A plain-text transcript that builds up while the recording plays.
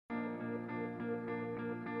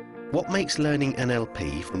What makes learning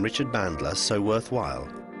NLP from Richard Bandler so worthwhile?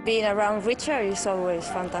 Being around Richard is always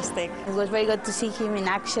fantastic. It was very good to see him in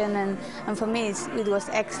action, and for me it was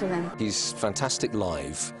excellent. He's fantastic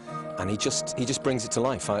live, and he just brings it to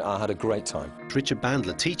life. I had a great time. Richard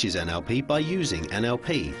Bandler teaches NLP by using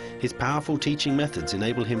NLP. His powerful teaching methods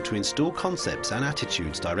enable him to install concepts and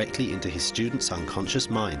attitudes directly into his students' unconscious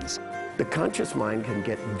minds. The conscious mind can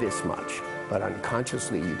get this much, but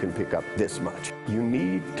unconsciously you can pick up this much. You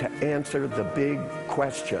need to answer the big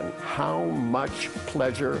question: how much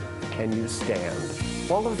pleasure can you stand?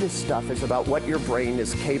 All of this stuff is about what your brain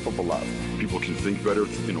is capable of. People can think better,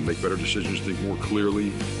 make better decisions, think more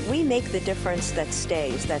clearly. We make the difference that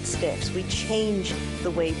stays, that sticks. We change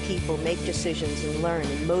the way people make decisions and learn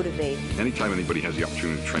and motivate. Anytime anybody has the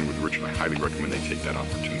opportunity to train with Richard, I highly recommend they take that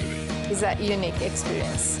opportunity. It's a unique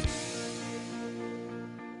experience.